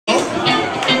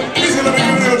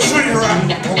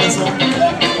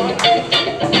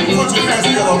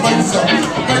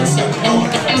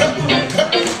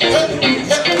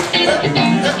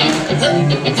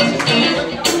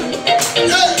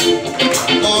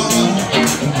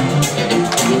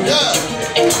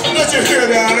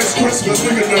down, it's Christmas,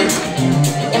 look at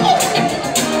that.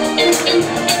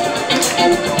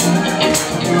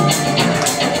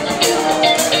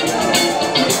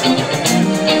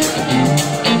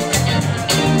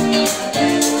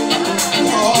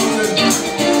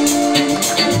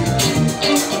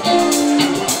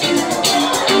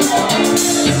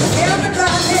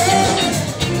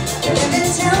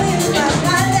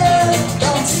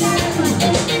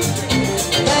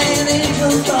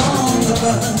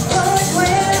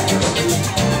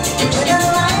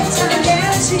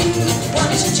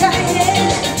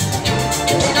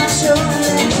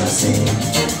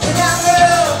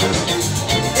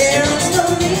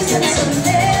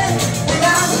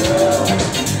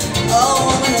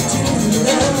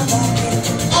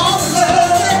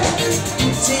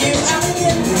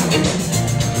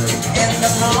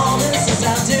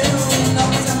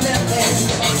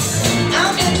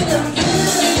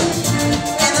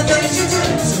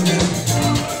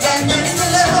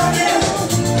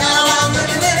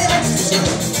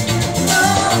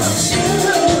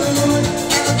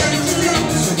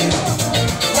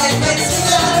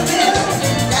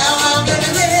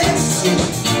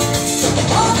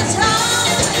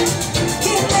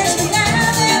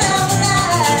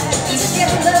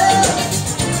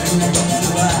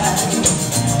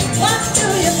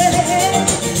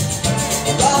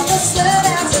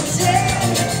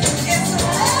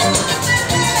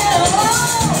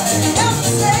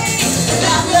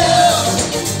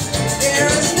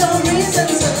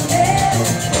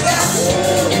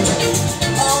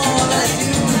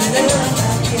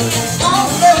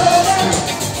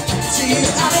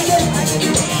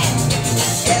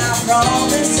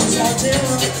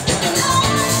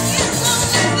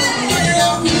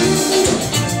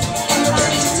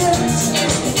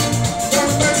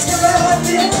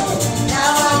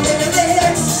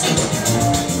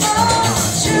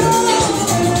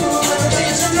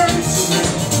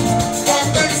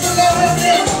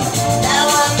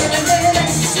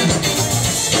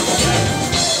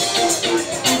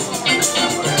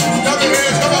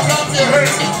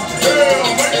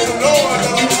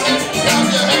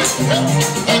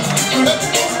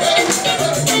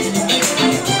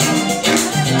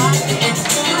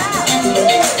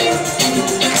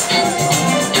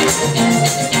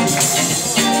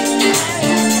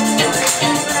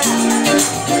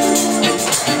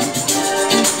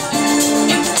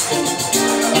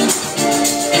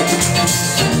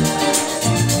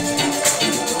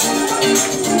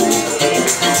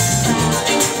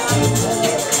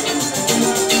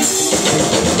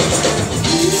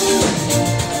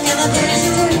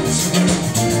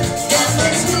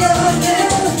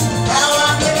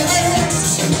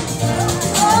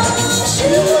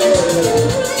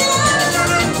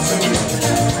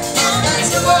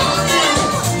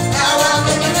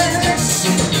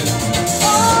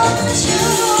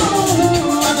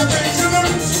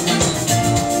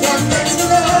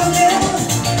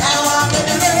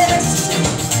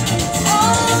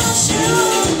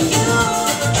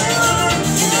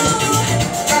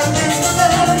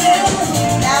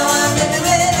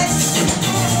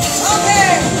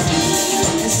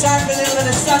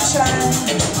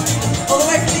 All the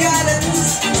way from the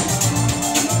islands.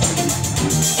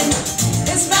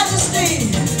 His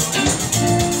Majesty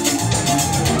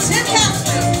Tim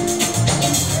Campbell.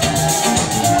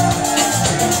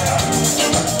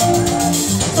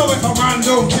 So if a man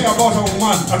don't care about a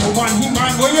woman, and a woman he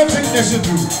man, what you think they should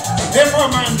do? If a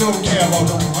man don't care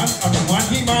about a woman, and a woman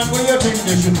he man, what you think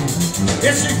they should do?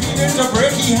 If she feeling to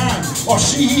break he hand, or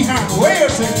she he hand, what you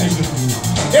think they should do?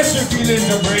 If she feeling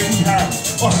to break he hand,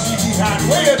 or she he hand,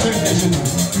 what you think they should do?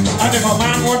 And if a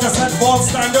man want to set false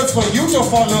standards for you to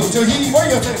follow, to he, what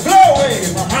you think? Blow away!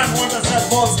 If a man want to set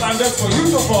false standards for you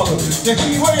to follow, to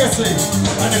he, what you say?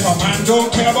 And if a man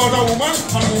don't care about a woman,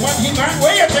 and a woman he man,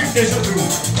 what you think they should do?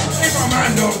 If a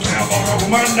man don't care about a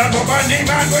woman, and a woman he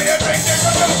man, what you think they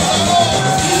should do?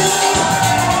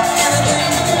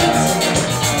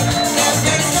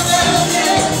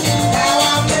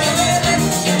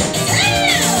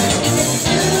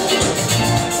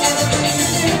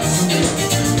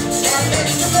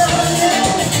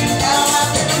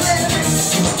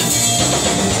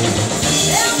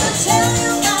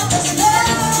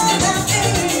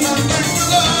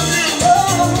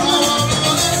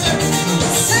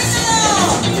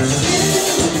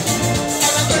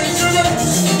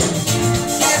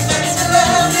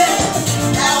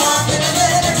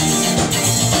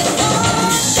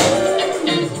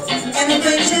 And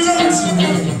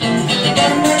the